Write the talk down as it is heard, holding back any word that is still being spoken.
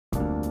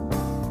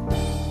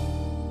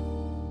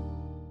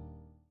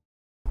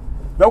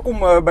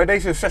Welkom bij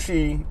deze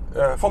sessie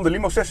van de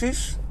Limo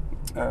Sessies.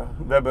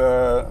 We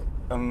hebben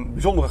een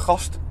bijzondere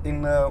gast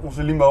in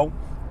onze Limo.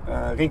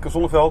 Rinke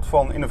Zonneveld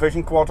van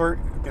InnovationQuarter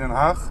in Den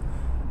Haag.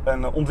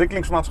 Een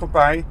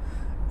ontwikkelingsmaatschappij.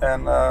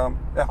 En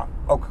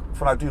ook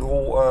vanuit die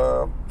rol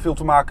veel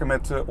te maken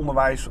met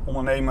onderwijs,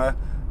 ondernemen,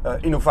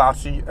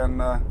 innovatie. En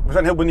we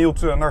zijn heel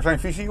benieuwd naar zijn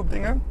visie op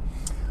dingen.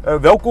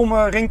 Welkom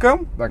Rinke.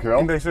 Dankjewel.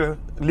 In deze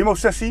Limo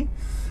sessie.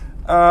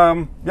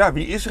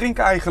 Wie is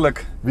Rinke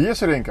eigenlijk? Wie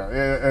is Rinke?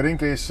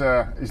 Rinke is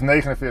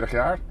 49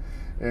 jaar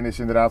en is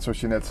inderdaad, zoals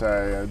je net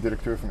zei,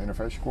 directeur van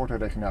InnovationQuarter,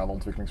 regionale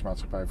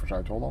ontwikkelingsmaatschappij voor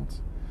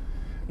Zuid-Holland.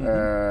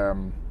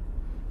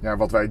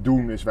 Wat wij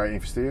doen is wij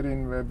investeren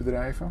in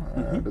bedrijven.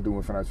 Dat doen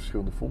we vanuit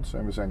verschillende fondsen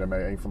en we zijn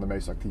daarmee een van de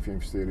meest actieve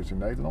investeerders in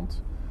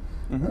Nederland.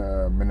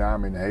 Met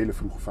name in een hele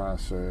vroege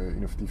fase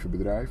innovatieve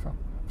bedrijven.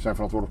 We zijn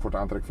verantwoordelijk voor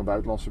het aantrekken van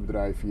buitenlandse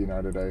bedrijven hier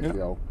naar de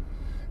regio. Ja.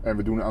 En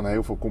we doen aan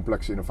heel veel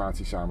complexe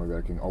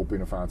innovatiesamenwerking, open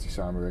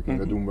innovatiesamenwerking.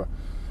 Dat doen we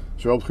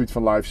zowel op het gebied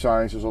van life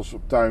sciences als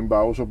op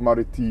tuinbouw, als op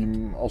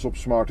maritiem, als op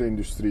smart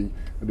industrie.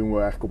 Dat doen we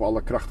eigenlijk op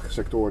alle krachtige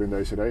sectoren in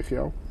deze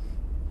regio.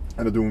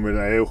 En dat doen we met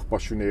een heel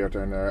gepassioneerd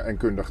en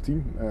kundig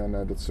team. En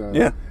dat is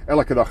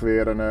elke dag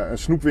weer een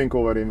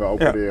snoepwinkel waarin we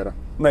opereren.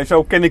 Ja. Nee,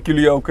 zo ken ik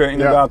jullie ook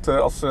inderdaad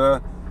als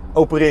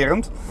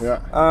opererend.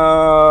 Ja.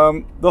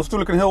 Dat is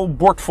natuurlijk een heel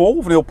bord vol,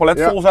 of een heel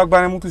palet vol zou ik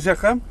bijna moeten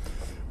zeggen.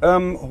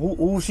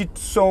 Hoe ziet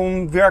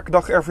zo'n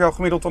werkdag er voor jou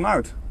gemiddeld dan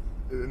uit?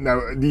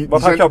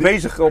 Wat houdt jou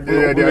bezig op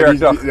een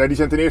werkdag? Die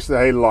zijn ten eerste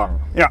heel lang.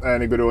 Ja.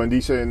 En ik bedoel, in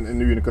die zin,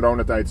 nu in de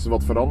coronatijd is het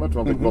wat veranderd.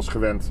 Want ik was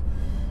gewend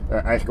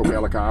eigenlijk ook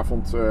elke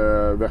avond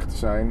weg te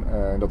zijn.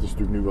 Dat is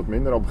natuurlijk nu wat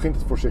minder. Al begint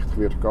het voorzichtig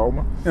weer te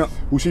komen. Ja.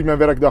 Hoe ziet mijn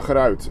werkdag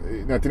eruit?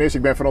 Ten eerste,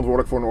 ik ben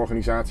verantwoordelijk voor een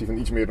organisatie van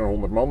iets meer dan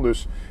 100 man.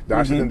 Dus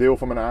daar zit een deel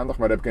van mijn aandacht.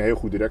 Maar daar heb ik een heel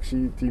goed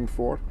directieteam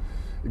voor.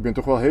 Ik ben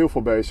toch wel heel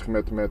veel bezig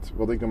met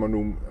wat ik dan maar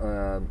noem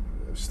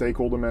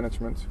stakeholder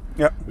management.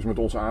 Ja. Dus met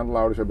onze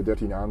aandeelhouders, we hebben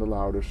 13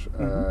 aandeelhouders.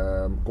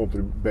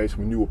 Continu bezig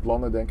met nieuwe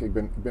plannen, denk ik.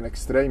 Ik ben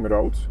extreem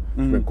rood.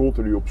 Dus ik ben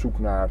continu op zoek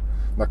naar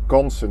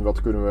kansen.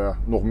 Wat kunnen we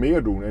nog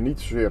meer doen? En niet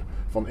zozeer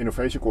van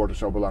InnovationQuarter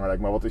zo belangrijk,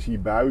 maar wat is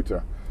hier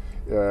buiten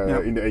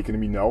in de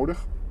economie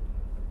nodig?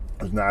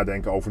 Dus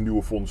nadenken over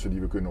nieuwe fondsen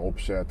die we kunnen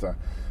opzetten.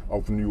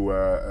 Over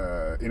nieuwe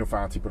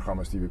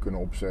innovatieprogramma's die we kunnen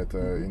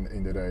opzetten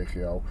in de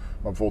regio.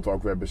 Maar bijvoorbeeld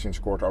ook, we hebben sinds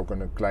kort ook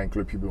een klein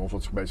clubje bij ons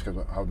wat zich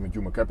bezighoudt met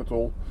human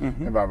capital.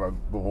 En waar we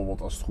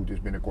bijvoorbeeld, als het goed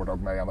is, binnenkort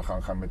ook mee aan de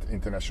gang gaan met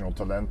international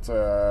talent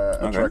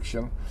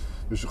attraction.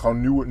 Dus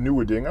gewoon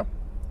nieuwe dingen.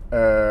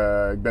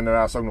 Ik ben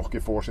daarnaast ook nog een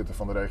keer voorzitter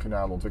van de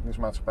regionale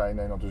ontwikkelingsmaatschappij in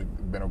Nederland. Dus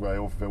ik ben ook wel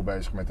heel veel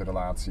bezig met de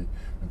relatie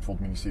met bijvoorbeeld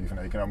het ministerie van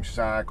Economische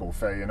Zaken of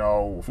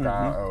VNO of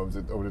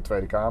over de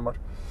Tweede Kamer.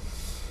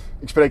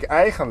 Ik spreek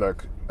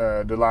eigenlijk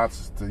de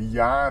laatste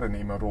jaren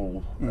in mijn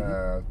rol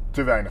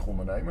te weinig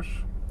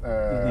ondernemers.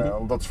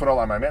 Want dat is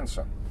vooral aan mijn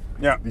mensen.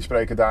 Ja. Die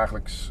spreken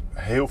dagelijks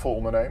heel veel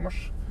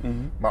ondernemers.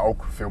 Maar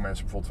ook veel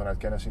mensen bijvoorbeeld vanuit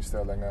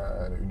kennisinstellingen,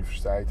 de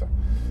universiteiten.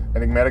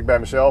 En ik merk bij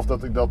mezelf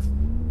dat ik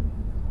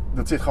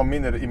dat zit gewoon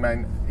minder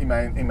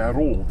in mijn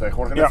rol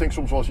tegenwoordig. En dat vind ik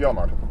soms wel eens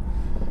jammer.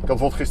 Ik had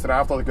bijvoorbeeld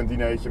gisteravond een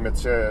dinertje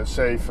met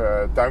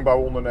 7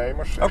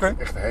 tuinbouwondernemers. Okay.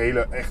 Echt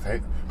hele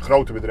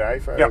grote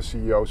bedrijven.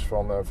 CEO's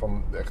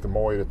van echte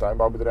mooie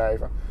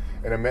tuinbouwbedrijven.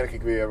 En dan merk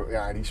ik weer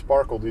die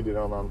sparkle die er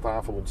dan aan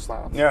tafel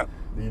ontstaat. Ja.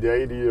 Die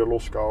ideeën die er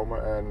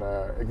loskomen. En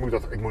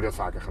ik moet dat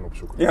vaker gaan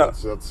opzoeken. Ja.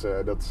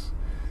 Dat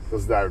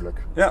is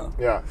duidelijk. Ja.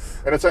 Ja.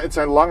 En het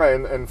zijn lange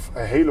en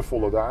hele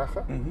volle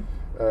dagen.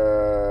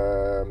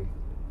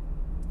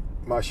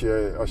 Maar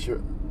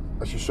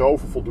als je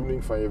zoveel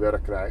voldoening van je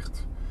werk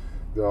krijgt,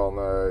 dan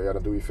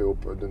doe je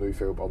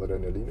veel op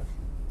adrenaline.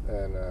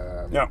 En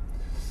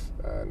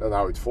dan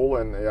hou je het vol.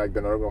 En ik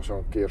ben er ook nog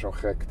zo'n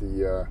gek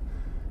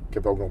ik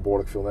heb ook nog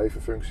behoorlijk veel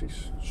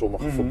nevenfuncties.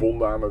 Sommige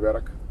verbonden aan mijn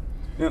werk.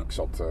 Ja.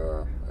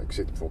 Ik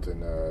zit bijvoorbeeld in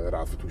de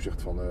Raad van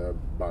Toezicht van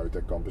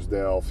Biotech Campus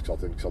Delft. Ik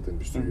zat in het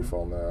bestuur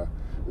van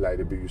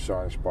Leiden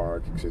Bioscience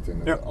Park. Ik zit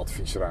in de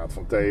adviesraad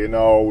van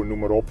TNO, noem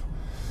maar op.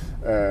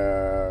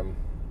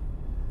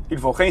 In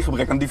ieder geval geen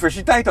gebrek aan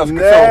diversiteit als ik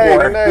het zo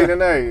hoor.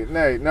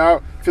 Nee. Nou,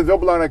 ik vind het wel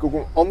belangrijk ook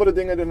om andere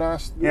dingen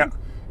ernaast te doen. Ja.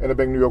 En daar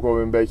ben ik nu ook wel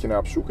een beetje naar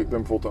op zoek. Ik ben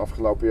bijvoorbeeld de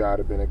afgelopen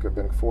jaren ben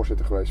ik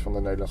voorzitter geweest van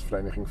de Nederlandse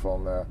Vereniging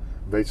van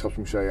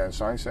Wetenschapsmusea en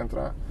Science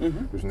Centra.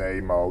 Dus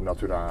Nemo,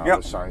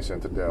 Naturale, Science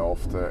Center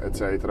Delft, et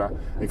cetera.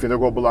 Ik vind het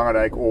ook wel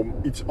belangrijk om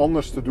iets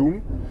anders te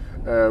doen.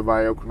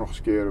 Waar je ook nog eens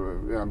een keer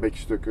een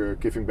beetje een stuk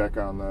giving back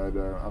aan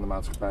de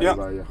maatschappij. Ja.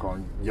 Waar je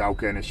gewoon jouw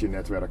kennis, je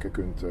netwerken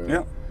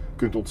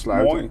kunt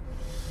ontsluiten. Mooi.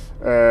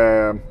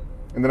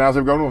 En daarnaast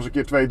heb ik ook nog eens een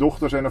keer 2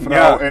 dochters en een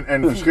vrouw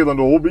en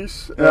verschillende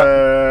hobby's.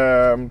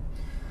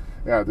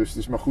 Dus het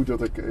is maar goed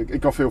dat ik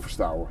kan veel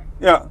verstouwen.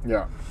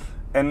 Ja.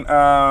 En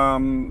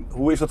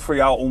hoe is dat voor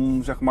jou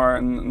om zeg maar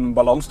een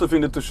balans te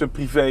vinden tussen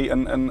privé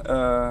en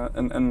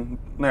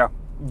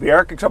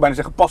werk? Ik zou bijna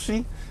zeggen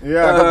passie.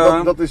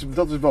 Ja, dat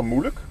is wel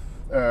moeilijk.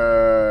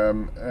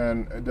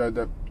 En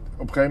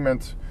op een gegeven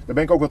moment, Daar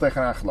ben ik ook wel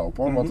tegenaan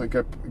gelopen hoor. Want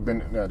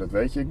dat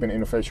weet je, ik ben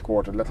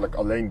InnovationQuarter letterlijk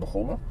alleen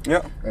begonnen.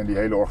 Ja. En die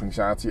hele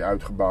organisatie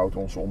uitgebouwd.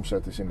 Onze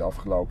omzet is in de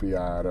afgelopen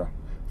jaren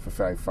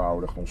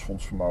vervijfvoudigd. Ons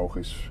fondsvermogen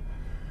is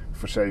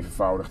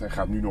verzevenvoudigd en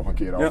gaat nu nog een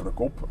keer over de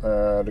kop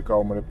de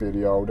komende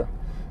periode.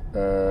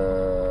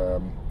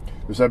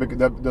 Dus dat heb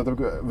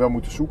ik wel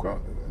moeten zoeken.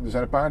 Er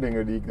zijn een paar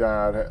dingen die ik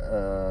daar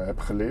heb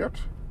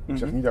geleerd. Ik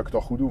zeg niet dat ik het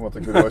al goed doe, want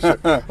ik bedoel,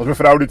 als mijn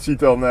vrouw dit ziet,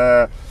 dan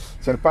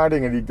zijn een paar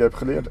dingen die ik heb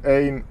geleerd.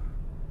 Eén,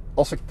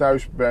 als ik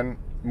thuis ben,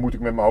 moet ik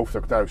met mijn hoofd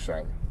ook thuis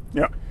zijn.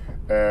 Ja.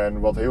 En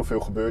wat heel veel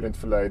gebeurde in het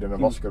verleden, dan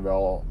was ik er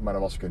wel, maar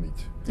dan was ik er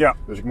niet. Ja.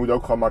 Dus ik moet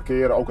ook gewoon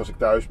markeren, ook als ik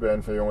thuis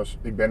ben, van jongens,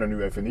 ik ben er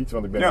nu even niet,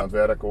 want ik ben aan het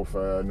werk of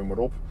noem maar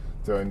op.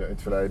 In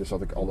het verleden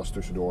zat ik alles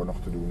tussendoor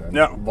nog te doen.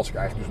 En was ik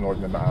eigenlijk dus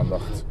nooit met mijn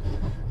aandacht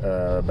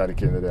bij de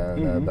kinderen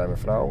en bij mijn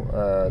vrouw.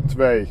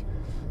 2,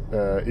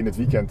 in het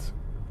weekend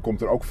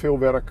komt er ook veel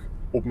werk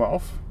op me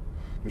af.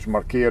 Dus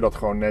markeer dat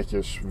gewoon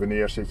netjes.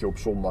 Wanneer zit je op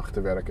zondag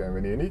te werken en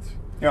wanneer niet.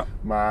 Ja.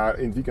 Maar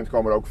in het weekend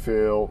komen er ook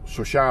veel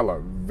sociale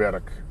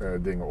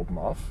werkdingen op me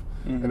af.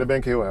 En daar ben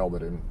ik heel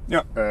helder in.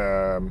 Ja.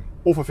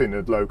 Of we vinden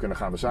het leuk en dan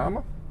gaan we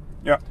samen.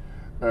 Ja.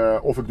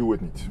 Of ik doe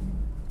het niet.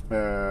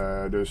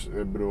 Dus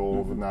ik bedoel,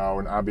 of het nou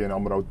een ABN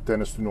AMRO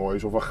tennistoernooi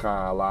is of een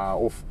gala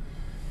of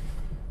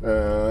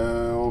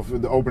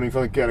de opening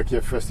van een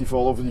kerkje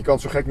festival. Of je kan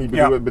het zo gek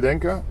niet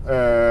bedenken.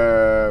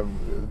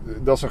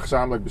 Dat is een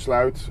gezamenlijk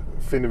besluit.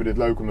 Vinden we dit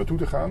leuk om naartoe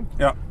te gaan?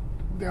 Ja.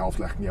 De helft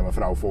leg ik niet aan mijn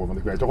vrouw voor, want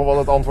ik weet toch al wat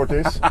het antwoord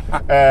is.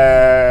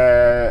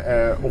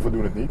 Of we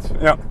doen het niet.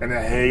 Ja. En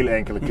een hele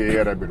enkele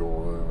keer, ik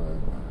bedoel,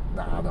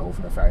 naar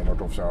naar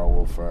Feyenoord of zo.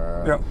 Of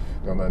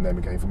dan neem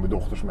ik een van mijn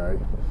dochters mee.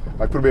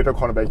 Maar ik probeer het ook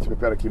gewoon een beetje te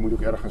beperken. Je moet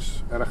ook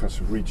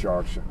ergens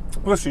rechargen.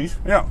 Precies,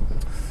 ja.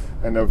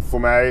 En voor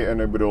mij, en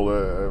ik bedoel,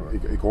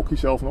 ik hockey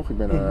zelf nog. Ik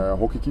ben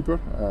hockeykeeper.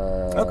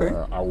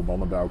 Oude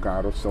mannen bij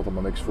elkaar, dat stelt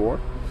allemaal niks voor.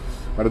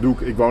 Maar dat doe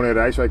ik woon in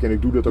Rijswijk en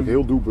ik doe dat ook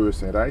heel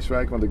doelbewust in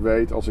Rijswijk. Want ik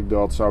weet, als ik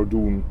dat zou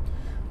doen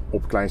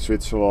op Klein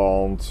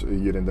Zwitserland,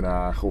 hier in Den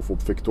Haag, of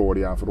op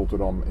Victoria van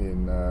Rotterdam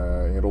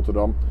in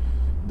Rotterdam,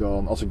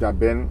 dan als ik daar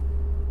ben,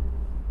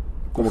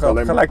 kom ik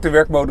alleen gelijk de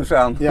werkmodus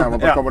aan. Ja,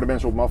 want dan komen de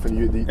mensen op me af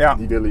en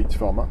die willen iets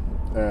van me.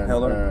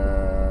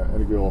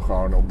 En ik wil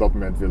gewoon, op dat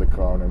moment wil ik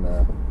gewoon een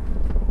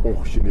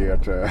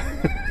ongegeneerd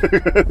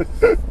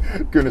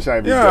kunnen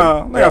zijn.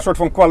 Een soort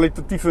van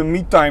kwalitatieve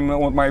me-time,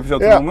 om het maar even zo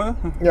te noemen.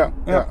 Ja.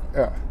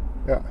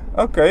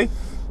 Oké.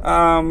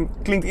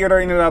 Klinkt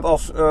eerder inderdaad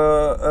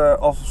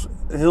als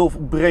heel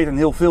breed en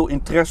heel veel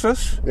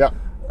interesses. Ja.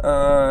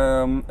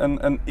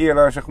 En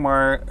eerder zeg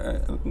maar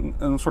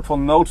een soort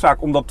van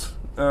noodzaak om dat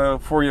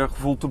voor je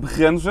gevoel te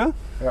begrenzen.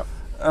 Ja.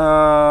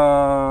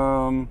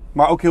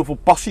 Maar ook heel veel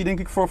passie denk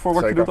ik voor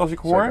wat je doet als ik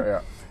hoor.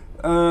 Zeker,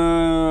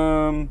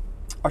 ja.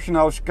 Als je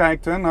nou eens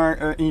kijkt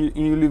naar, in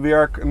jullie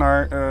werk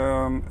naar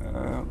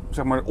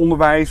zeg maar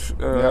onderwijs,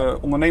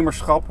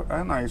 ondernemerschap.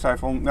 Nou, je zei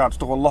van het is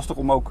toch wel lastig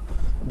om ook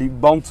die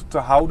band te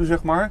houden,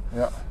 zeg maar.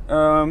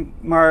 Ja.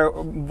 Maar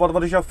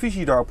wat is jouw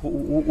visie daarop?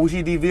 Hoe zie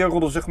je die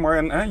werelden, zeg maar?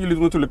 En jullie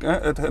doen natuurlijk,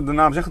 de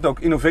naam zegt het ook,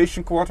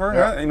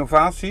 InnovationQuarter,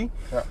 innovatie.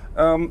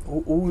 Ja.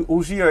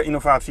 Hoe zie je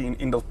innovatie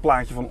in dat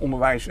plaatje van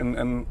onderwijs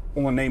en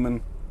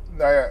ondernemen?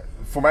 Nou ja,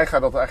 voor mij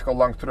gaat dat eigenlijk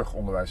al lang terug,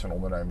 onderwijs en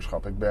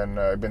ondernemerschap. Ik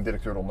ben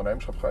directeur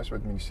ondernemerschap geweest bij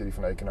het ministerie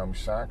van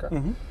Economische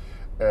Zaken.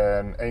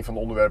 En een van de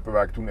onderwerpen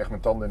waar ik toen echt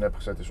mijn tanden in heb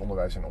gezet is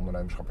onderwijs en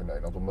ondernemerschap in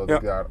Nederland. Omdat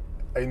ik daar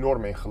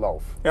enorm in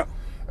geloof. Ja.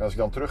 En als ik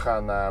dan terugga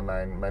naar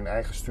mijn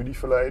eigen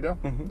studieverleden,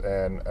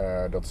 en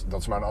dat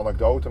is maar een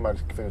anekdote, maar ik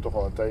vind het toch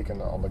wel een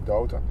tekende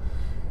anekdote.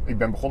 Ik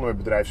ben begonnen met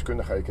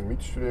bedrijfskundige economie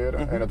te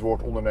studeren en het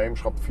woord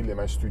ondernemerschap viel in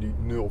mijn studie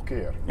 0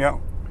 keer. Ja.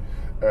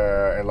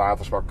 En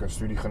later sprak ik een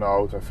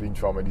studiegenoot, een vriend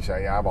van me, die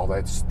zei we hadden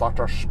het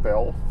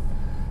starterspel.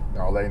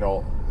 Nou, alleen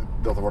al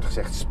dat er wordt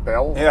gezegd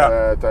spel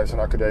tijdens een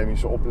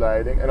academische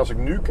opleiding. En als ik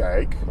nu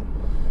kijk,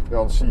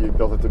 dan zie ik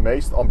dat het de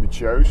meest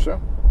ambitieuze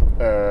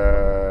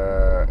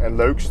en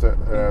leukste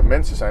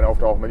mensen zijn over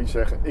het algemeen die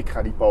zeggen ik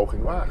ga die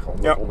poging wagen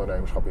om dat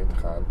ondernemerschap in te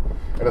gaan.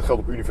 En dat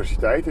geldt op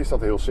universiteiten, is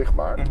dat heel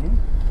zichtbaar.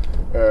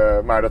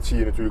 Maar dat zie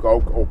je natuurlijk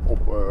ook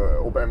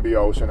op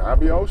mbo's en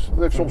hbo's. Dat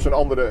heeft soms een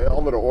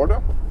andere orde.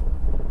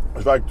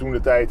 Dus waar ik toen de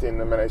tijd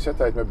in mijn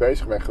EZ-tijd mee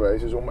bezig ben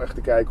geweest, is om echt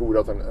te kijken hoe we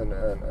dat een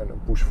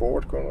push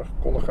forward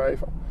konden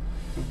geven.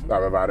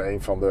 Nou, we waren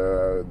een van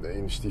de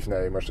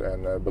initiatiefnemers en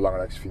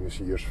belangrijkste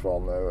financiers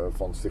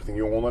van Stichting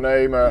Jong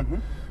Ondernemen,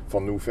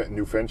 van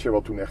New Venture,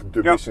 wat toen echt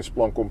de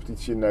businessplan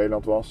competitie in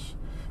Nederland was.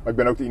 Maar ik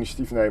ben ook de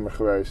initiatiefnemer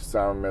geweest,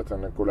 samen met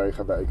een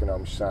collega bij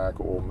Economische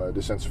Zaken, om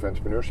de Sense of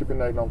Entrepreneurship in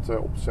Nederland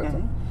op te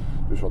zetten.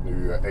 Dus wat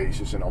nu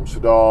ACE is in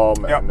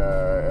Amsterdam en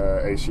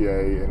ACA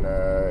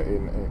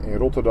in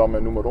Rotterdam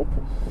en noem maar op.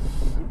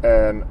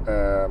 En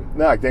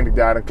ik denk dat ik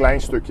daar een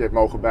klein stukje heb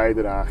mogen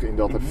bijdragen in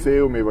dat er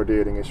veel meer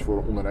waardering is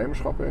voor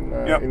ondernemerschap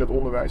in het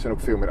onderwijs en ook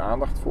veel meer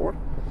aandacht voor.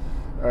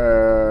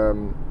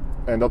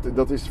 En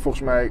dat is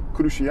volgens mij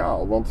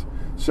cruciaal, want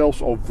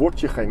zelfs al word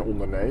je geen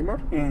ondernemer,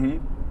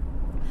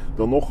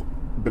 dan nog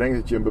brengt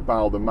het je een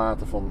bepaalde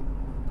mate van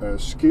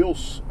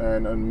skills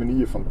en een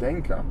manier van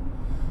denken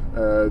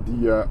die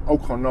je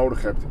ook gewoon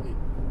nodig hebt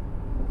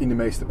in de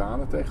meeste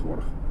banen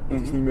tegenwoordig.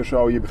 Het is niet meer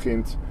zo, je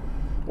begint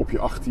op je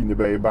 18e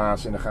ben je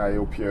baas en dan ga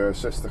je op je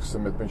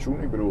 60ste met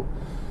pensioen. Ik bedoel,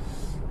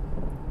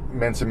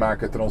 mensen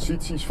maken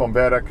transities van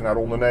werk naar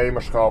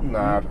ondernemerschap,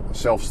 naar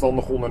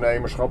zelfstandig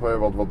ondernemerschap. Hè,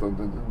 wat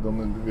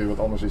dan weer wat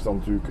anders is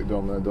dan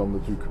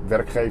natuurlijk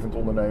werkgevend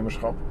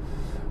ondernemerschap.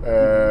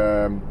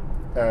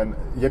 En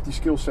je hebt die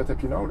skillset heb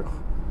je nodig.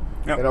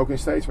 Ja. En ook in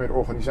steeds meer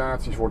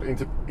organisaties wordt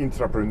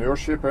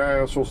intrapreneurship,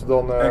 zoals het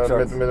dan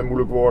met een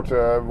moeilijk woord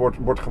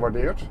wordt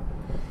gewaardeerd.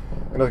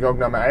 En dat ik ook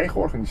naar mijn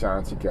eigen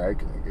organisatie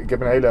kijk. Ik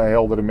heb een hele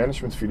heldere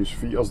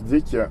managementfilosofie. Als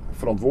dit je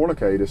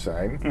verantwoordelijkheden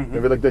zijn,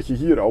 dan wil ik dat je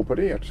hier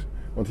opereert.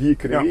 Want hier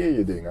creëer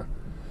je dingen.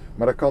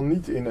 Maar dat kan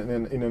niet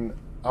in een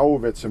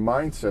ouderwetse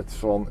mindset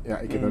van... Ja,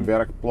 ik heb een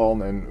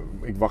werkplan en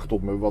ik wacht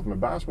tot wat mijn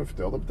baas me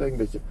vertelt. Dat betekent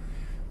dat je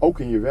ook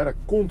in je werk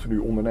continu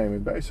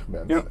ondernemend bezig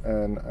bent. Ja.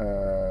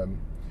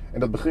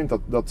 En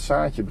dat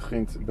zaadje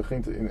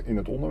begint in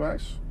het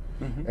onderwijs.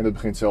 En dat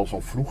begint zelfs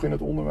al vroeg in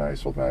het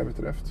onderwijs, wat mij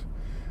betreft.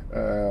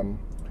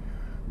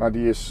 Maar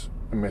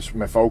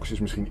mijn focus is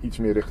misschien iets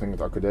meer richting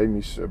het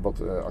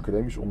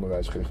academisch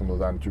onderwijs gericht, omdat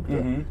daar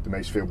natuurlijk de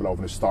meest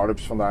veelbelovende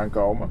start-ups vandaan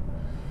komen.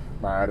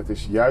 Maar het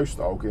is juist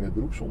ook in het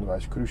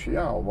beroepsonderwijs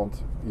cruciaal,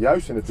 want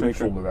juist in het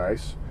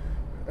beroepsonderwijs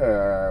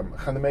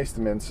gaan de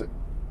meeste mensen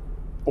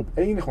op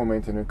enig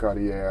moment in hun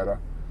carrière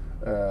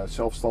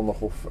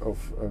zelfstandig of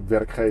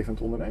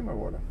werkgevend ondernemer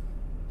worden.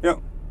 Ja,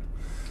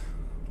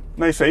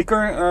 nee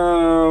zeker.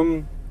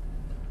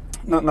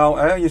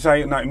 Je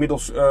zei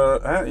inmiddels,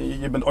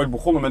 je bent ooit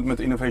begonnen met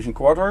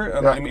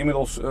InnovationQuarter. Ja.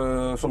 Inmiddels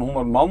zo'n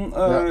 100 man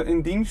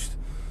in dienst.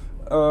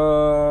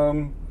 Als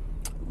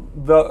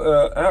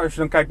je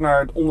dan kijkt naar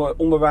het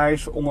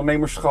onderwijs,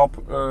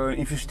 ondernemerschap,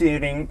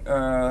 investering.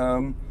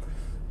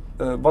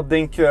 Wat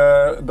denk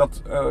je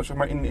dat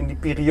in die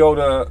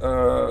periode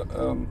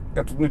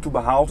er tot nu toe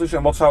behaald is?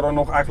 En wat zou er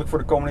nog eigenlijk voor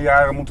de komende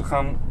jaren moeten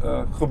gaan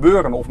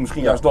gebeuren? Of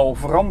misschien juist al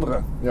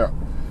veranderen? Ja,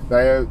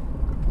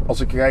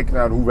 als ik kijk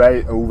naar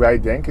hoe wij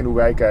denken en hoe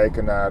wij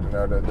kijken naar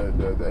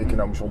de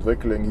economische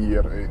ontwikkeling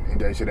hier in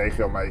deze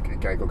regio, maar ik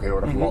kijk ook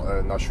heel erg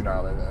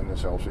nationaal en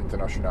zelfs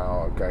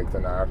internationaal kijk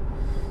daarnaar.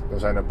 Er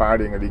zijn een paar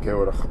dingen die ik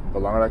heel erg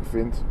belangrijk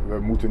vind. We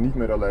moeten niet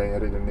meer alleen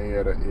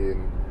redeneren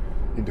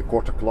in de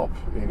korte klap,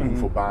 in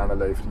hoeveel banen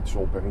levert iets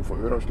op en hoeveel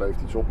euro's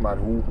levert iets op, maar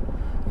hoe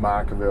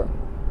maken we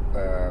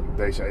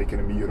deze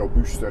economie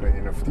robuuster en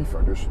innovatiever.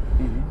 Dus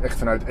echt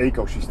vanuit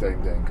ecosysteem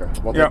denken.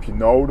 Wat heb je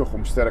nodig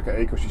om sterke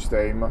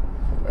ecosystemen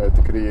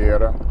te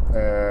creëren?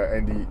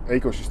 En die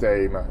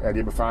ecosystemen, die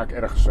hebben vaak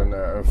ergens een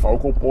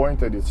focal point.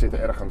 Dit zit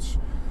ergens,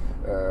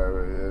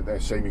 de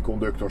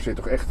semiconductor zit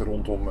toch echt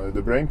rondom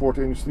de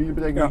brainport-industrie. Dat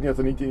betekent niet dat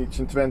er niet iets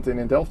in Twente en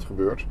in Delft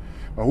gebeurt.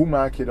 Maar hoe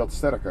maak je dat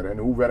sterker? En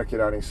hoe werk je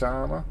daarin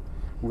samen?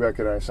 Hoe werk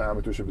je daarin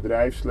samen tussen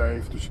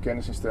bedrijfsleven, tussen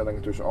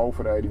kennisinstellingen, tussen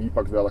overheden? Wie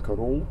pakt welke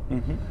rol?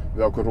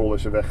 Welke rol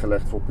is er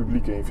weggelegd voor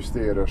publieke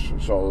investeerders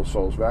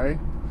zoals wij?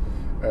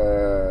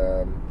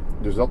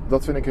 Dus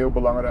dat vind ik heel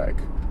belangrijk.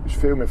 Dus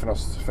veel meer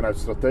vanuit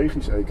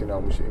strategische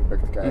economische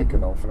impact kijken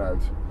dan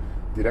vanuit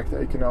directe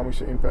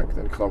economische impact.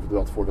 En ik geloof dat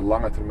dat voor de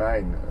lange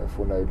termijn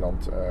voor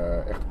Nederland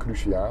echt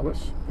cruciaal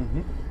is.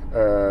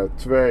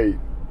 2,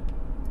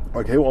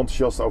 waar ik heel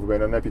enthousiast over ben,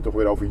 dan heb je het toch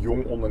weer over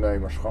jong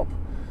ondernemerschap.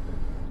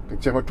 Ik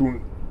zeg maar,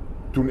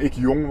 toen ik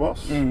jong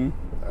was,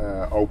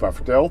 opa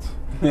vertelt,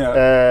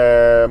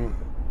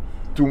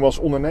 toen was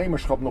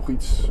ondernemerschap nog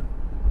iets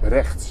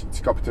rechts,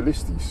 iets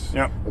kapitalistisch.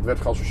 Ja. Dat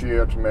werd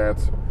geassocieerd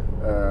met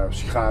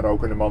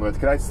sigaarrokende mannen met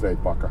krijtstreep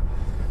pakken.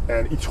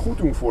 En iets goed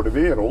doen voor de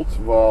wereld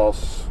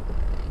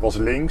was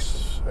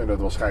links, en dat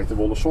was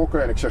geitenwolle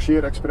sokken en ik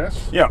chargeer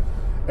expres. Ja.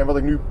 En wat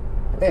ik nu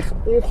echt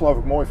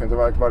ongelooflijk mooi vind en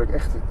waar ik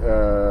echt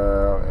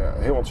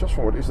heel enthousiast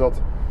van word, is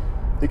dat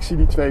ik zie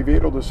die twee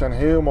werelden zijn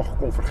helemaal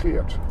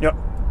geconvergeerd. Ja.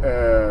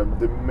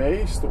 De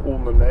meeste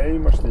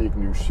ondernemers die ik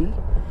nu zie,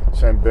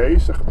 zijn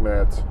bezig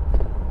met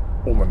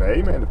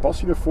ondernemen en de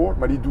passie ervoor,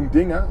 maar die doen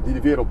dingen die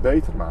de wereld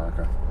beter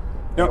maken.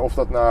 Ja. En of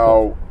dat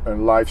nou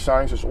een life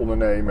sciences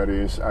ondernemer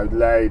is uit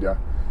Leiden,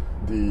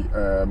 die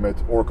met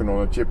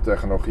organ-on-a-chip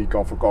technologie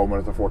kan voorkomen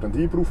dat er voortaan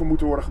dierproeven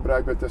moeten worden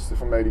gebruikt bij het testen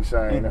van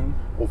medicijnen.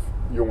 Of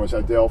jongens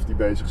uit Delft die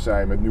bezig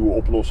zijn met nieuwe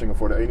oplossingen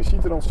voor de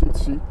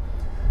energietransitie.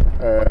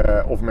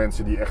 Of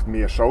mensen die echt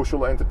meer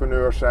social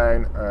entrepreneurs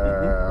zijn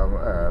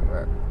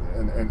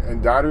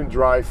en daar hun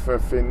drive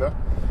vinden.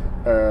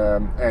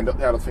 En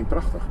dat vind ik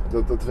prachtig.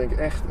 Dat vind ik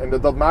echt. En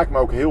dat maakt me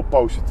ook heel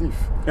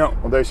positief. Ja.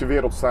 Want deze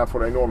wereld staat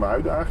voor enorme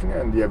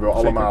uitdagingen. En die hebben we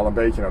allemaal een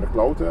beetje naar de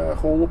kloten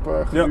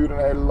geholpen gedurende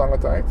een hele lange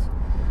tijd.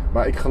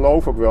 Maar ik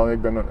geloof ook wel,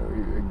 en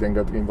ik denk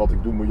dat in wat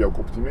ik doe moet je ook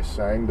optimist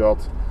zijn,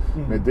 dat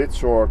met dit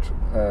soort,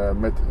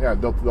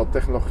 dat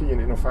technologie en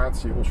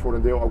innovatie ons voor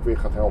een deel ook weer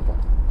gaat helpen.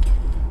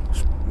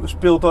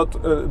 Speelt dat,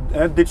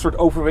 dit soort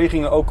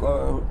overwegingen ook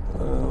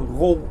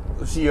rol?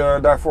 Zie je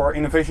daarvoor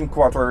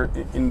InnovationQuarter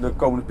in de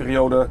komende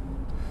periode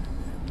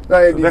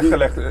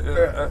weggelegd?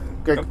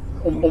 Kijk,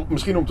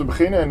 misschien om te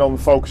beginnen, en dan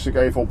focus ik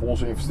even op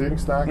onze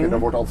investeringstaken. En daar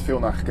wordt altijd veel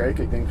naar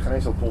gekeken. Ik denk geen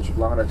eens dat het onze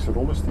belangrijkste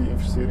rol is, die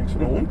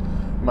investeringsrol.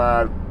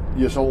 Maar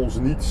je zal ons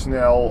niet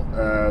snel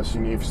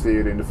zien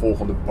investeren in de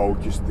volgende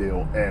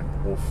bootjesdeel-app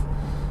of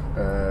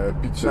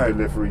pizza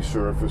delivery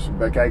service.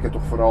 Wij kijken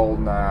toch vooral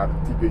naar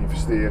type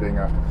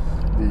investeringen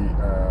die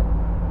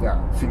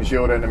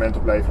financieel rendement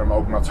opleveren, maar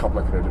ook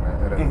maatschappelijk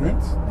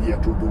rendement die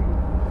ertoe doen.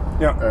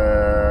 Ja.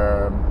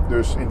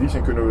 Dus in die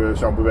zin kunnen we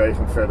zo'n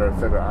beweging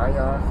verder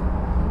aanjagen.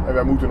 En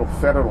wij moeten nog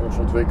verder ons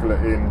ontwikkelen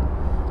in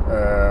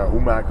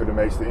hoe maken we de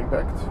meeste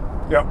impact.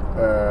 Ja.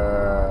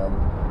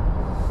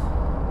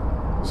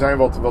 Er zijn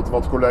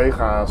wat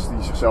collega's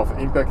die zichzelf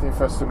impact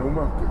investor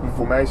noemen.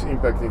 Voor mij is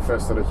impact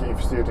investor dat je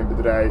investeert in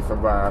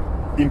bedrijven waar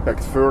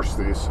impact first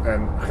is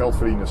en geld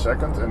verdienen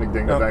second. En ik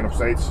denk dat wij nog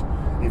steeds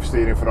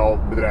investeren in vooral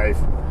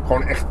bedrijven,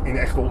 gewoon echt in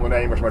echte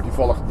ondernemers, maar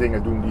toevallig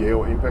dingen doen die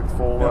heel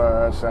impactvol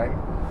zijn.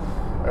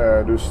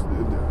 Dus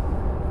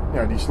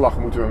die slag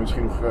moeten we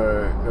misschien nog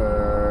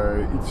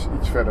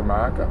iets verder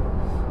maken.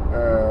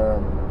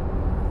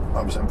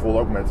 Maar we zijn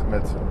bijvoorbeeld ook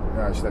met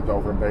als je het hebt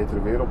over een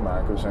betere wereld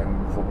maken. We zijn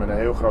bijvoorbeeld met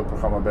een heel groot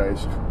programma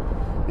bezig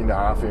in de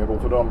haven in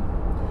Rotterdam.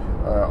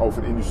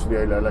 Over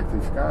industriële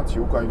elektrificatie.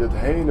 Hoe kan je dit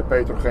hele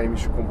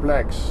petrochemische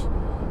complex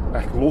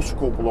eigenlijk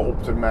loskoppelen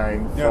op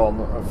termijn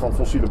van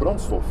fossiele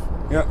brandstof?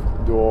 Ja.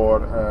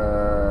 Door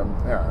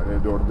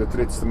de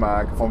trits te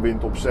maken van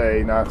wind op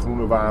zee naar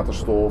groene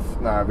waterstof,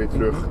 naar weer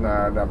terug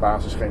naar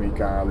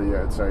basischemicaliën,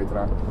 et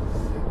cetera.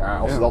 Ja,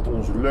 als dat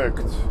ons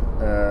lukt,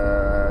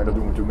 dat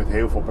doen we natuurlijk met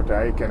heel veel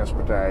partijen,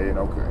 kennispartijen en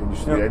ook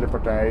industriële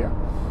partijen,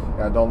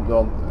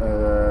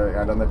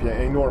 dan heb je een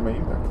enorme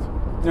impact.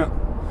 Ja.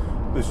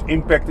 Dus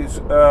impact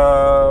is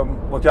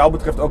wat jou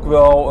betreft ook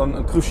wel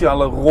een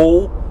cruciale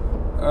rol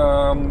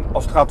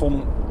als het gaat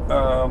om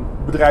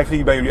bedrijven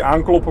die bij jullie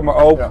aankloppen,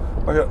 maar ook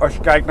als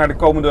je kijkt naar de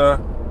komende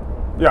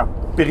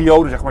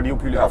periode zeg maar, die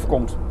op jullie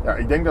afkomt. Ja,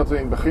 ik denk dat we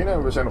in het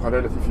begin, we zijn nog een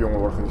relatief jonge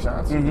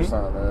organisatie, we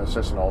bestaan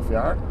 6,5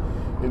 jaar.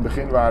 In het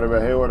begin waren we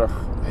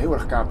heel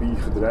erg KPI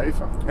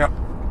gedreven. Ja.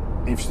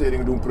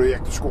 Investeringen doen,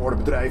 projecten scoren,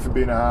 bedrijven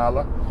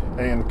binnenhalen.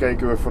 En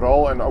keken we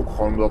vooral, en ook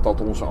gewoon omdat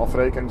dat onze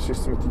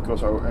afrekensystematiek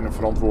was en een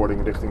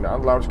verantwoording richting de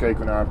aandeelhouders, keken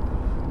we naar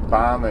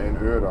banen in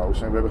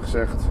euro's. En we hebben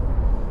gezegd,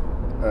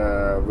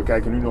 we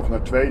kijken nu nog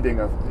naar 2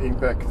 dingen.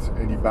 Impact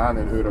en die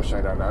banen in euro's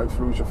zijn daar een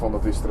uitvloeisel van.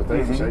 Dat is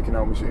strategische,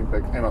 economische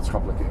impact en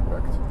maatschappelijke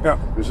impact. Ja.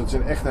 Dus dat is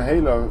echt een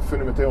hele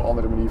fundamenteel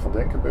andere manier van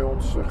denken bij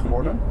ons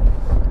geworden.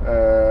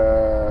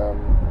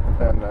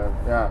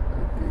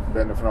 Ik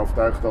ben ervan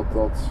overtuigd dat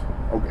dat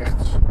ook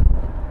echt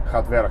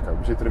gaat werken.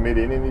 We zitten er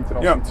middenin in die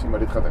transitie, maar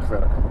dit gaat echt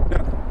werken. Ja.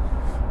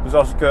 Dus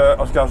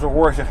als ik jou zo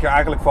hoor, zeg je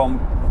eigenlijk van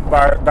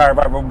waar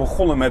we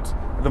begonnen met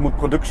er moet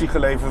productie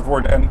geleverd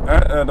worden en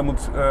er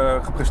moet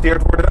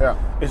gepresteerd worden,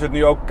 is het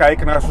nu ook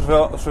kijken naar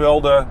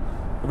zowel de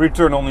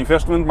return on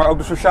investment, maar ook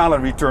de sociale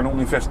return on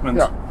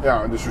investment.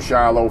 Ja, de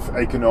sociale of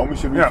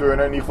economische return.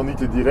 In ieder geval niet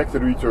de directe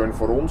return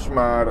voor ons,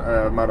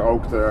 maar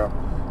ook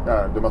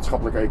de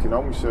maatschappelijke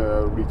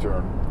economische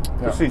return.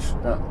 Ja. Precies.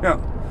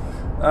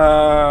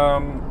 Ja.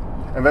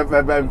 En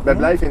wij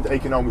blijven in het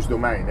economisch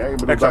domein. Hè?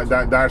 Ik bedoel,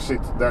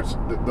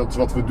 dat is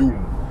wat we doen.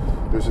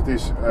 Dus het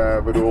is,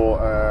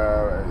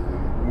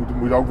 je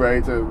moet ook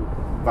weten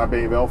waar ben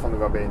je wel van en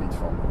waar ben je niet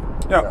van.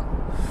 Ja.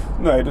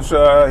 Nee, dus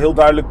heel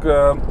duidelijk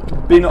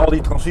binnen al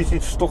die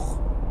transities toch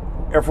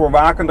ervoor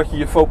waken dat je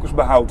je focus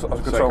behoudt, als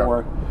ik het zo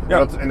hoor.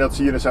 Ja. En dat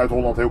zie je in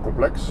Zuid-Holland heel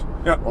complex.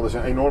 Ja. Want het is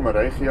een enorme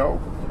regio.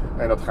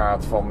 En dat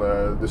gaat van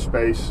de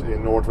space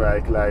in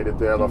Noordwijk, Leiden,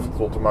 Delft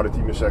tot de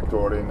maritieme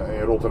sector in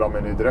Rotterdam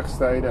en in de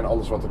Drechtsteden en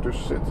alles wat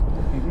ertussen zit.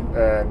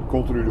 En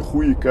continu de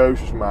goede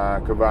keuzes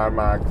maken, waar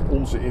maakt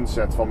onze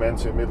inzet van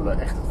mensen en middelen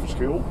echt het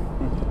verschil.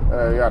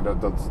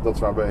 Dat is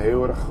waar we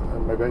heel erg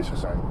mee bezig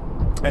zijn.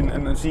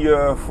 En zie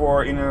je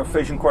voor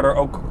InnovationQuarter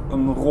ook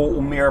een rol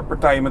om meer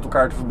partijen met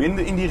elkaar te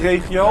verbinden in die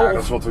regio? Ja,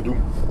 dat is wat we doen.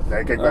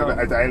 Nee, kijk,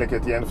 uiteindelijk,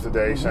 at the end of the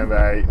day, zijn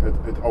wij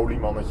het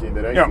oliemannetje in de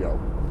regio.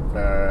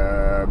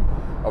 Ja.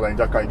 Alleen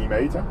dat kan je niet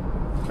meten.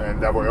 En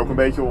daar word je ook een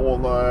beetje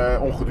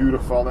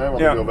ongedurig van. Hè? Want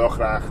ik wil wel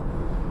graag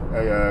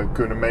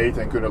kunnen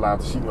meten en kunnen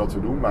laten zien wat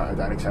we doen. Maar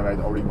uiteindelijk zijn wij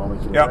het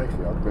oliemannetje in de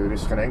regio. Er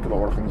is geen enkele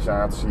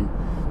organisatie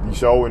die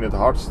zo in het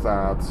hart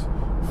staat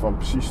van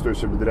precies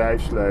tussen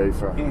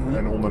bedrijfsleven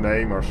en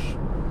ondernemers.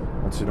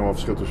 Want er zit nog wel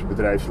verschil tussen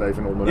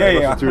bedrijfsleven en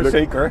ondernemers natuurlijk.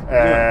 Zeker.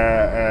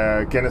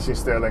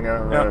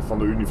 Kennisinstellingen van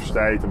de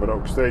universiteiten, maar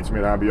ook steeds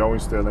meer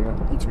hbo-instellingen.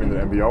 Iets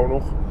minder mbo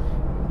nog.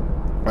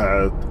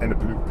 En de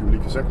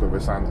publieke sector. We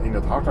staan in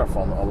het hart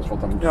daarvan, alles wat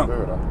daar moet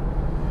gebeuren.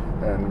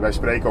 En wij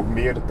spreken ook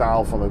meer de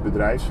taal van het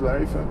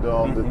bedrijfsleven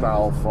dan de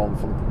taal van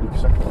de publieke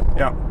sector.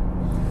 Ja.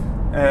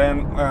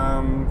 En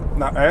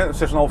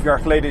 6,5 jaar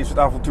geleden is het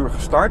avontuur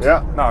gestart.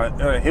 Ja. Nou,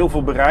 heel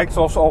veel bereikt,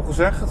 zoals al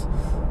gezegd.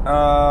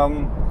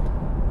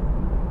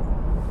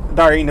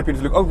 Daarin heb je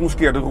natuurlijk ook nog eens een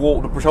keer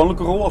de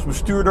persoonlijke rol als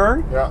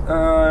bestuurder.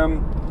 Ja.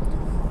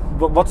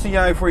 Wat zie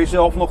jij voor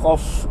jezelf nog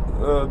als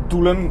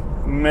doelen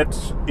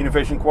met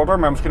InnovationQuarter,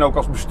 maar misschien ook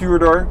als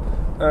bestuurder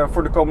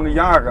voor de komende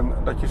jaren?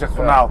 Dat je zegt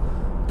van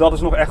dat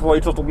is nog echt wel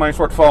iets wat op mijn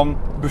soort van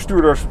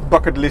bestuurders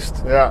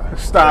bucketlist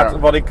staat,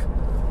 wat ik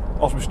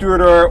als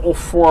bestuurder of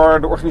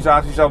voor de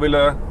organisatie zou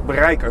willen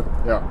bereiken.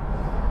 Ja.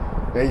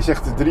 Ja, je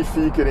zegt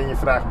 3-4 keer in je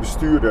vraag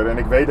bestuurder en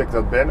ik weet dat ik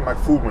dat ben, maar ik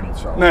voel me niet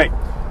zo. Nee.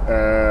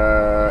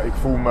 Ik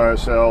voel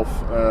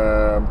mezelf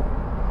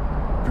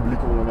publiek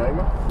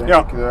ondernemer,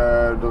 denk ik,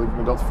 dat ik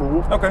me dat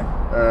voel. Okay.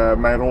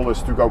 Mijn rol is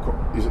natuurlijk ook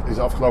is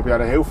de afgelopen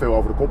jaren heel veel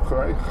over de kop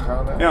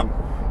gegaan. Hè? Ja. In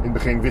het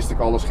begin wist ik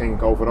alles, ging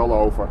ik overal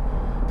over.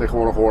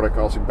 Tegenwoordig hoor ik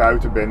als ik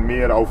buiten ben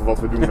meer over wat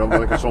we doen dan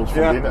dat ik er soms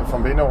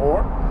van binnen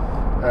hoor.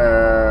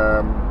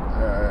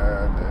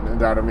 En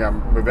daarom,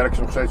 mijn werk is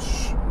nog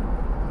steeds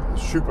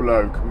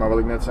superleuk. Maar wat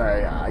ik net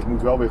zei, ik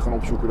moet wel weer gaan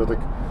opzoeken dat ik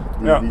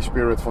die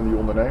spirit van die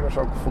ondernemers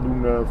ook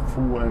voldoende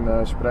voel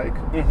en spreek.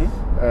 Mm-hmm.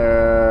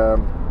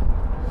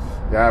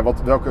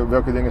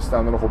 Welke dingen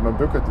staan er nog op mijn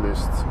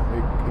bucketlist?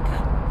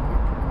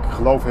 Ik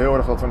geloof heel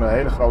erg dat we een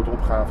hele grote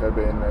opgave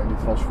hebben in die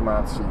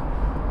transformatie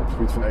op het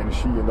gebied van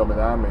energie en dan met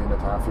name in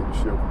het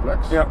haven-industrieel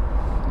complex. Ja.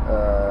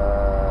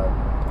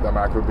 Daar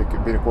maken we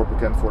binnenkort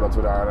bekend voor dat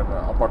we daar een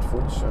apart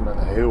fonds en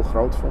een heel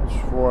groot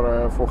fonds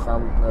voor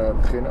gaan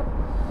beginnen.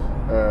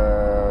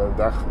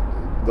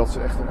 Dat is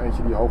echt een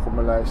eentje die hoog op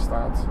mijn lijst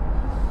staat.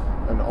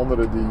 Een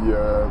andere die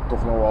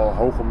toch nog wel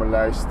hoog op mijn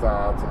lijst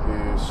staat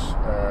is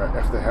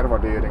echt de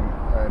herwaardering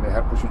en de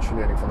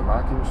herpositionering van de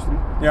maakindustrie.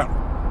 Ja.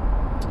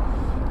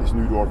 Is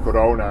nu door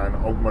corona en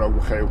maar ook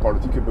de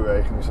geopolitieke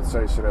beweging is dat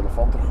steeds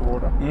relevanter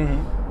geworden. Mm-hmm.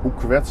 Hoe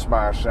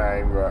kwetsbaar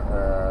zijn we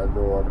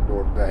door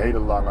de hele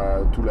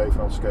lange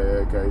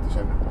toeleveransketens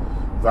en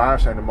waar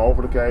zijn de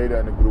mogelijkheden?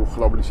 En ik bedoel,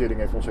 globalisering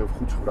heeft ons heel veel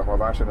goeds gebracht, maar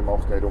waar zijn de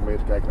mogelijkheden om meer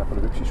te kijken naar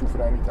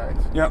productiesoevereiniteit?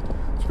 Ja.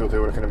 Het speelt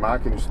heel erg in de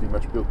maakindustrie, maar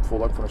het speelt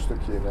bijvoorbeeld ook voor een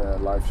stukje in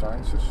life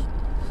sciences.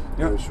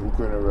 Ja. Dus hoe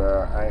kunnen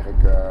we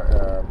eigenlijk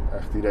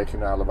echt die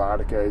regionale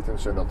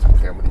waardeketens, en dat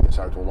hoeft helemaal niet in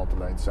Zuid-Holland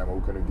alleen te zijn, maar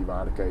hoe kunnen we die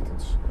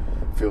waardeketens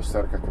veel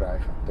sterker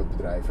krijgen? Dat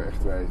bedrijven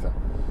echt weten.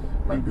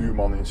 Mijn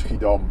buurman in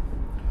Schiedam,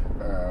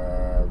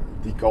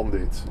 die kan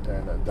dit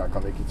en daar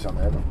kan ik iets aan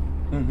hebben.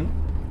 Mm-hmm.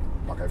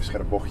 Pak even een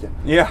scherp bochtje.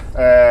 Ja.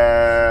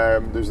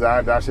 Dus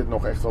daar zit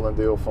nog echt wel een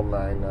deel van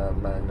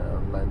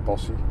mijn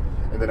passie.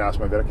 En daarnaast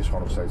mijn werk is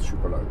gewoon nog steeds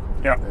superleuk.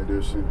 Ja.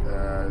 Dus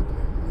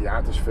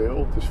het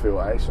is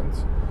veel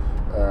eisend.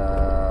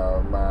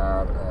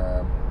 Maar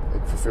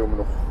ik verveel me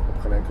nog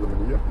op geen enkele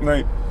manier.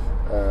 Nee.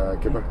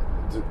 Ik heb een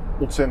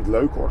ontzettend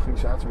leuke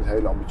organisatie met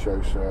hele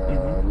ambitieuze,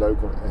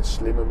 leuke en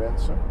slimme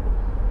mensen.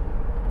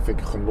 Dat vind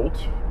ik een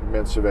genot.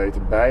 Mensen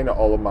weten bijna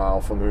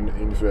allemaal van hun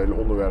individuele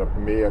onderwerp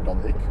meer dan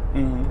ik.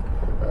 Mm-hmm.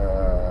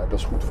 Dat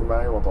is goed voor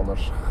mij, want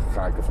anders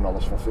ga ik er van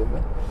alles van vinden.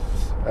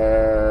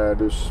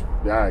 Dus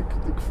ja, er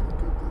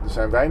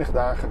zijn weinig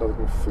dagen dat ik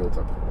me verveeld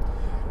heb.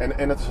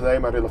 En het is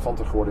alleen maar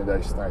relevanter geworden in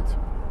deze tijd.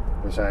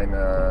 We zijn,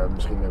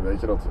 misschien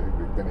weet je dat,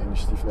 ik ben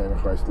initiatiefnemer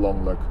geweest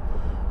landelijk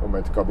om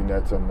met het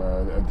kabinet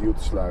een deal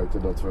te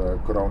sluiten dat we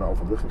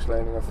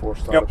corona-overbruggingsleningen voor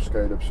start-ups,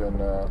 scale-ups en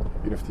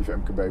innovatieve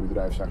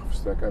MKB-bedrijven zijn gaan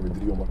verstrekken. Daar hebben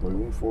we 300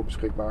 miljoen voor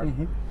beschikbaar.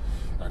 Mm-hmm.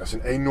 Nou, dat is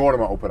een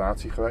enorme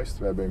operatie geweest.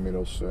 We hebben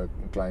inmiddels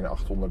een kleine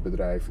 800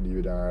 bedrijven die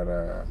we daar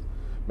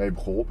mee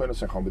hebben geholpen. En dat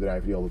zijn gewoon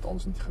bedrijven die hadden het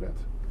anders niet gered.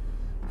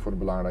 Voor een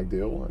belangrijk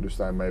deel. Dus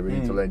daarmee hebben we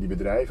niet alleen die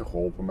bedrijven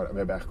geholpen, maar we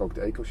hebben eigenlijk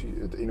ook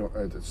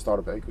het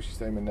start-up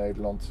ecosysteem in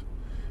Nederland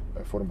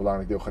voor een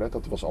belangrijk deel gered.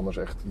 Dat was anders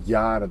echt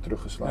jaren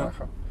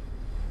teruggeslagen.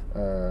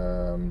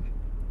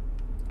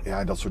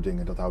 Ja. Dat soort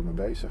dingen, dat houdt me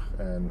bezig.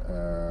 En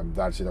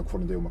daar zit ook voor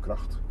een deel mijn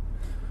kracht.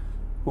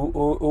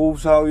 Hoe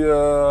zou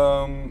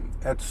je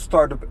het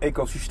start-up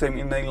ecosysteem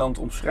in Nederland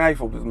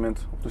omschrijven op dit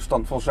moment? Op de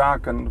stand van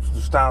zaken, de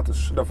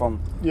status daarvan?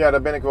 Ja,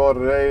 daar ben ik wel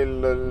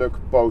redelijk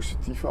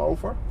positief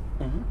over.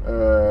 Mm-hmm.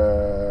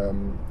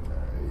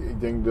 Ik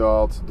denk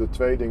dat de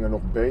 2 dingen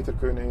nog beter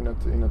kunnen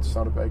in het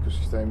start-up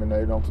ecosysteem in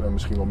Nederland. En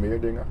misschien wel meer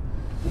dingen.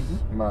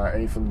 Mm-hmm. Maar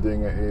een van de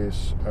dingen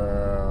is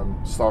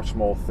start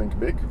small, think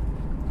big.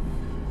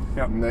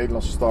 Ja.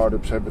 Nederlandse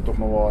start-ups hebben toch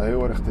nog wel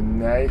heel erg de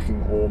neiging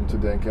om te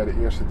denken, de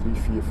eerste 3,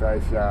 4,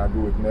 5 jaar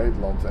doe ik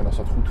Nederland en als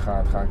dat goed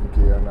gaat, ga ik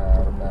een keer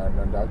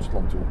naar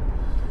Duitsland toe.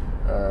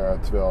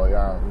 Terwijl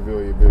wil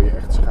je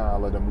echt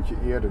schalen, dan moet je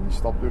eerder die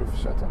stap durven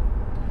zetten.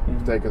 Dat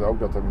betekent ook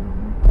dat er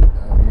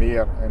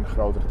meer en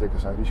grotere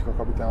tickets aan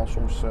risicokapitaal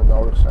soms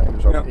nodig zijn.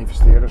 Dus ook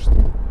investeerders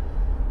die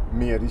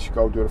meer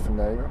risico durven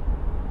nemen.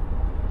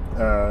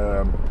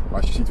 Maar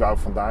als je ziet waar we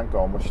vandaan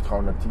komen, als je het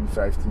gewoon naar 10,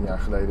 15 jaar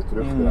geleden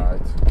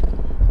terugdraait,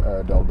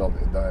 dan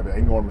hebben we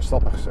enorme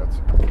stappen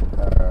gezet.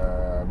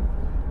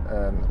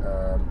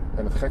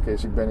 En het gekke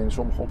is, ik ben in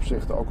sommige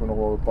opzichten ook nog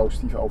wel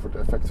positief over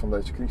het effect van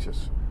deze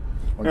crisis.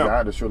 Want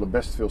er zullen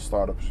best veel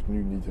start-ups het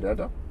nu niet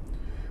redden.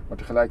 Maar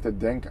tegelijkertijd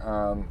denk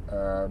aan,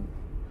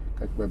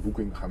 kijk, bij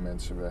Booking gaan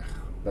mensen weg,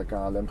 bij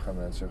KLM gaan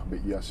mensen weg, bij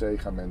IAC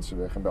gaan mensen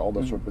weg en bij al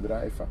dat soort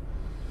bedrijven.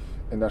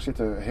 En daar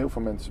zitten heel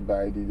veel mensen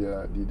bij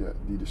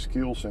die de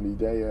skills en de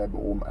ideeën hebben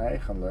om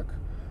eigenlijk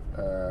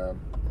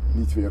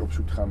niet weer op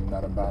zoek te gaan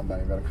naar een baan bij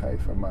een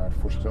werkgever, maar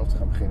voor zichzelf te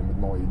gaan beginnen met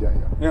mooie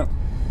ideeën. Ja.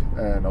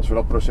 En als we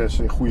dat proces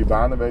in goede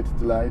banen weten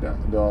te leiden,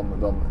 dan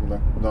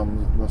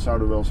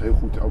zouden we wel eens heel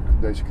goed ook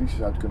deze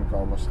crisis uit kunnen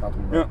komen als het gaat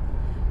om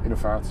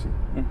innovatie.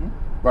 Mm-hmm.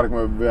 Waar ik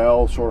me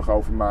wel zorgen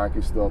over maak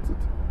is dat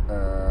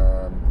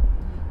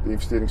de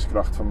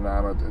investeringskracht van met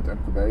name het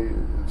MKB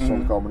zal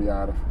de komende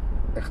jaren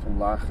echt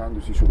omlaag gaan.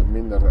 Dus die zullen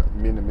minder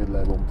middelen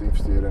hebben om te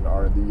investeren in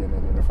R&D en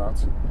in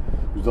innovatie.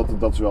 Dus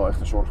dat is wel echt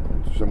een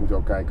zorgpunt. Dus dan moeten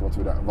we ook kijken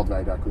wat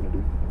wij daar kunnen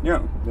doen.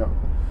 Ja.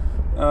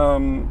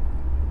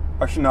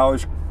 Als je nou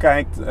eens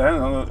kijkt,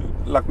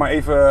 laat ik maar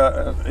even,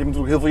 je hebt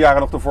natuurlijk heel veel jaren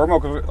nog ervoor, maar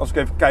ook als ik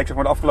even kijk, zeg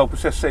maar de afgelopen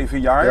 6,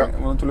 7 jaar,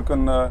 wat natuurlijk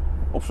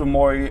op zo'n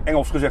mooi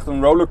Engels gezegd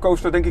een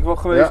rollercoaster denk ik wel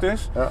geweest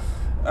is. Ja.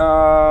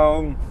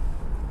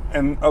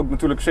 En ook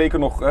natuurlijk zeker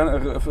nog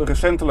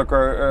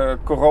recentelijker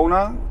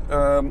corona.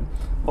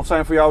 Wat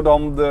zijn voor jou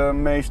dan de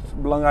meest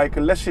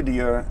belangrijke lessen die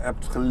je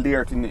hebt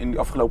geleerd in die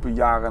afgelopen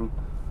jaren?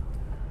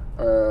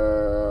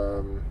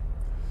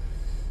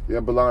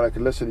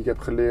 Belangrijke lessen die ik heb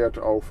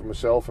geleerd over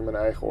mezelf en mijn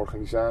eigen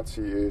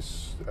organisatie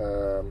is...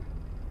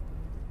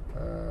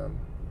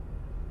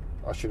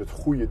 als je het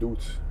goede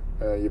doet,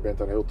 je bent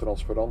daar heel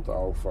transparant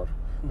over,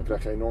 dan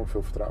krijg je enorm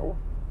veel vertrouwen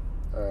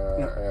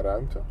en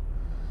ruimte.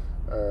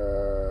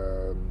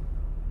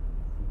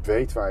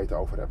 Weet waar je het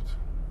over hebt.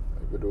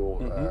 Ik bedoel,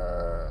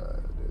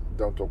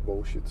 don't talk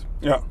bullshit.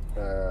 Ja.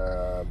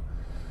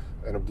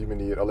 En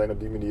alleen op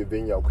die manier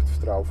win je ook het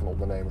vertrouwen van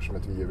ondernemers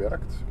met wie je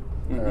werkt.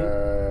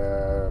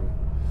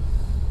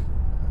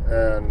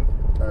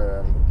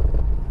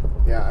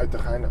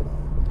 Uiteindelijk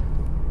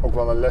ook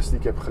wel een les die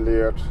ik heb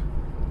geleerd.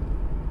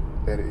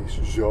 Er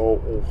is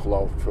zo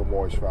ongelooflijk veel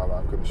moois waar we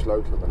aan kunnen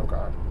sleutelen met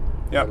elkaar.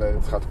 Ja. Alleen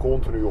het gaat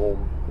continu om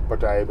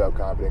partijen bij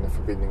elkaar brengen,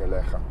 verbindingen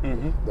leggen.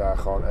 Daar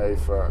gewoon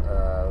even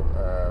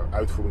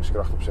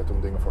uitvoeringskracht op zetten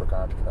om dingen voor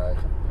elkaar te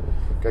krijgen.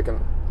 Kijk,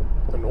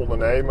 een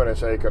ondernemer en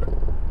zeker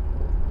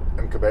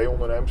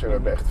MKB-ondernemers, en we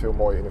hebben echt veel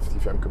mooie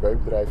innovatieve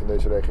MKB-bedrijven in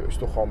deze regio, is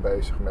toch gewoon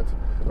bezig met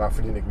waar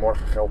verdien ik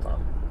morgen geld aan.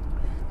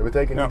 Dat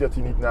betekent niet dat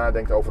hij niet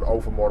nadenkt over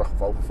overmorgen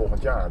of over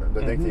volgend jaar.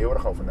 Daar denkt hij heel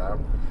erg over na,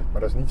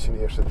 maar dat is niet zijn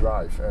eerste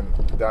drive. En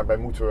daar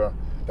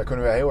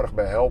kunnen we heel erg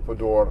bij helpen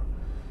door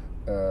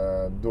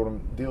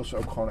hem deels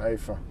ook gewoon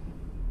even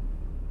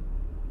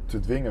te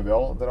dwingen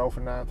wel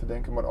daarover na te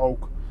denken, maar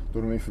ook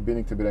door hem in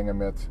verbinding te brengen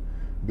met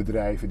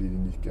bedrijven die hij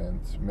niet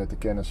kent, met de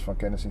kennis van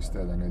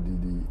kennisinstellingen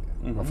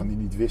waarvan hij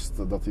niet wist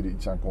dat hij er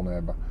iets aan kon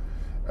hebben.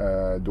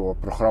 Door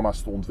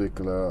programma's te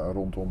ontwikkelen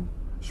rondom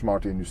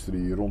smart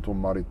industrie, rondom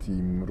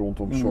maritiem,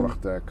 rondom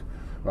zorgtech,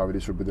 waar we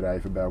dit soort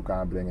bedrijven bij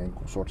elkaar brengen in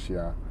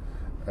consortia.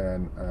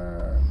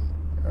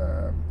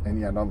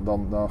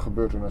 Dan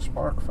gebeurt er een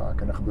spark vaak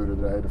en dan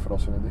gebeuren er hele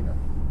verrassende dingen.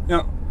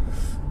 Ja.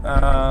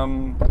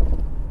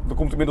 Er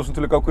komt inmiddels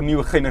natuurlijk ook een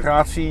nieuwe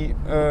generatie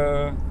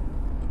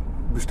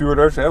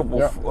bestuurders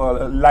of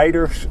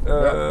leiders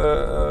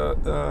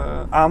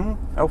aan.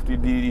 Of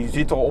die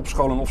zitten al op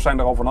scholen of zijn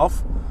er al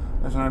vanaf.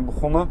 En zijn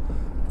begonnen.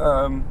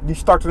 Die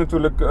starten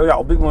natuurlijk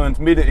op dit moment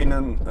midden in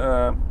een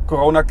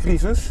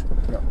coronacrisis.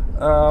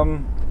 Ja.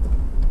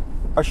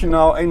 Als je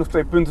nou 1 of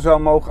 2 punten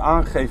zou mogen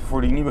aangeven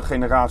voor die nieuwe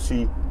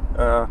generatie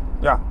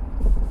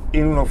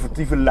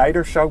innovatieve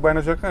leiders, zou ik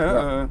bijna zeggen.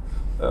 Ja.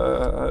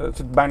 Het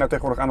zit bijna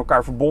tegenwoordig aan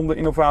elkaar verbonden,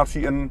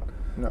 innovatie en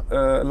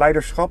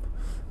leiderschap.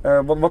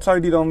 Wat zou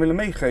je die dan willen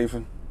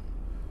meegeven?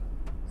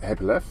 Heb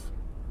lef.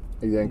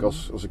 Ik denk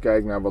als ik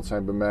kijk naar wat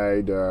zijn bij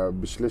mij de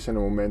beslissende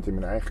momenten in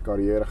mijn eigen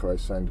carrière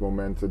geweest, zijn de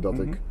momenten dat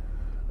ik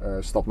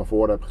een stap naar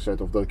voren heb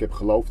gezet of dat ik heb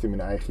geloofd in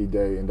mijn eigen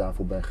idee en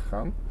daarvoor ben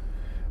gegaan.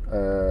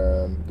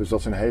 Dus dat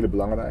is een hele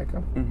belangrijke.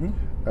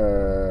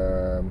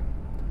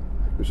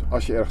 Dus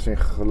als je ergens in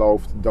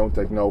gelooft, don't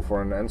take no for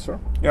an answer.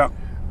 Ja.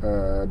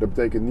 Dat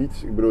betekent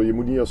niet, ik bedoel, je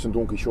moet niet als een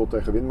Don Quixote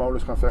tegen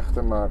windmolens gaan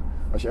vechten, maar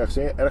als je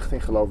ergens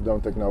in gelooft,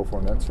 don't take no for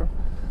an answer.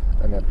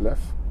 En heb lef.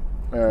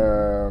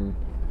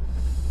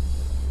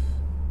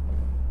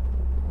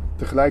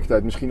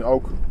 Tegelijkertijd misschien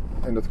ook,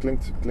 en dat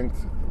klinkt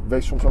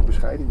wees soms ook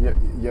bescheiden,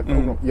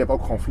 je hebt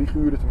ook gewoon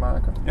vlieguren te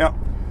maken. Ja.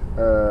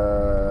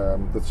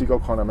 Dat zie ik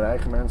ook gewoon aan mijn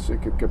eigen mensen.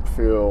 Ik heb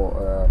veel,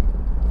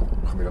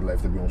 gemiddelde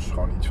leeftijd bij ons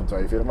gewoon iets van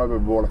 42, maar we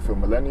hebben behoorlijk veel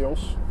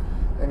millennials.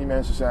 En die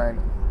mensen zijn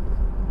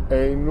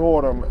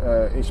enorm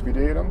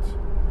inspirerend,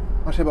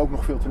 maar ze hebben ook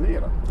nog veel te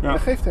leren. Ja. En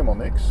dat geeft helemaal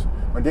niks.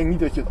 Maar ik denk niet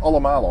dat je het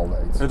allemaal al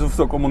weet. Het hoeft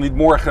ook allemaal niet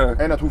morgen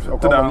en dat hoeft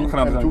ook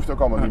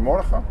allemaal niet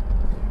morgen.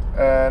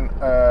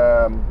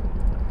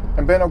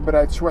 En ben ook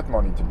bereid sweat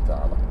money te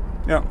betalen.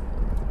 Ja.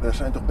 Er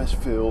zijn toch best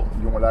veel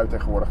jongelui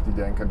tegenwoordig die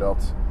denken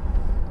dat...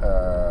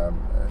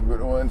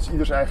 het is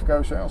ieders eigen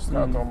keuze als het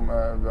gaat om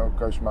welke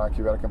keuze maak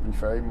je, werk en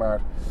privé. Maar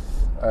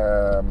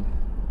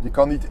je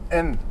kan niet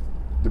en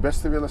de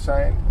beste willen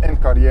zijn en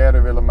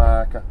carrière willen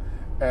maken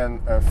en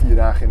 4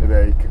 dagen in de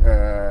week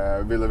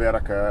willen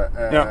werken.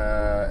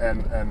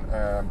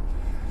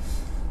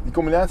 Die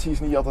combinatie is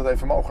niet altijd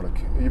even mogelijk.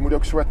 Je moet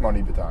ook sweat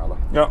money betalen.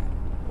 Ja.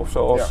 Of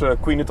zoals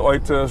Queen het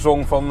ooit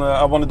zong van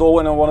I want it all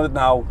and I want it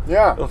now.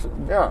 Ja. Dat is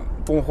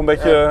toch nog een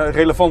beetje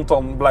relevant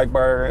dan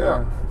blijkbaar.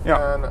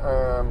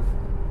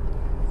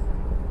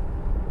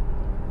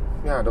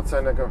 Dat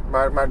zijn denk ik...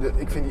 Maar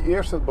ik vind die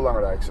eerste het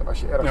belangrijkste.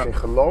 Als je ergens in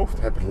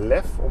gelooft, heb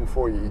lef om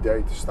voor je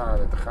idee te staan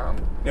en te gaan.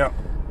 Ja.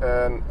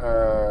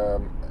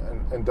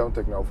 En don't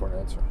take no for an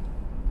answer.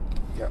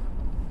 Ja.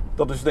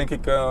 Dat is denk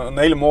ik een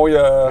hele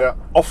mooie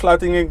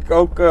afsluiting. Denk ik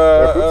ook.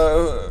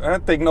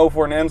 Take no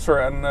for an answer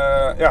en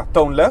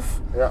toon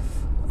lef. Ja.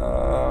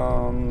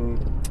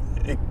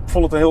 ik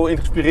vond het een heel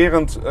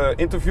inspirerend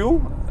interview.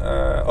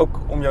 Ook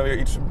om jou weer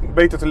iets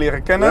beter te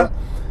leren kennen. Ja.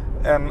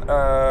 En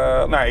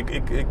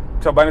ik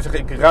zou bijna zeggen,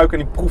 ik ruik en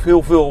ik proef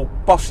heel veel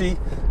passie.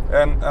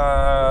 En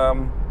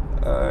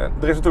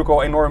er is natuurlijk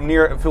al enorm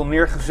veel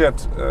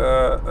neergezet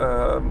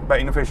bij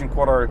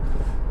InnovationQuarter.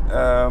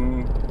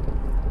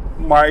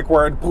 Maar ik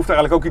proef er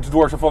eigenlijk ook iets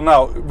door. Zo van,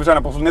 we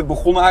zijn pas net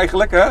begonnen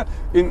eigenlijk, hè,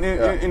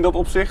 in dat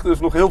opzicht. Er is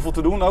nog heel veel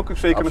te doen ook.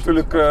 Zeker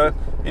absoluut, natuurlijk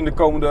in de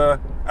komende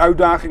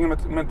uitdagingen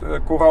met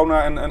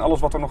corona en alles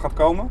wat er nog gaat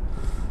komen.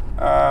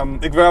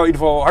 Ik wil in ieder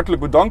geval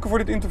hartelijk bedanken voor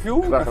dit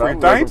interview. Graag en voor je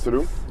gedaan, tijd. te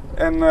doen.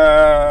 En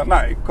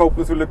ik hoop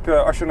natuurlijk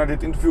als je naar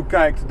dit interview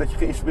kijkt dat je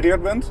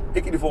geïnspireerd bent.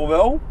 Ik in ieder geval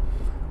wel.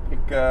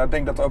 Ik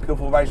denk dat er ook heel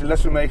veel wijze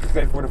lessen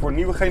meegegeven worden voor een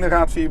nieuwe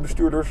generatie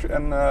bestuurders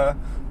en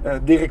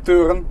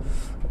directeuren.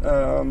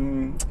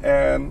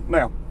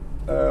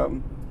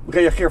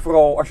 Reageer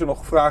vooral als je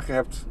nog vragen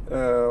hebt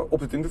op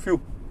dit interview.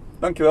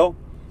 Dankjewel.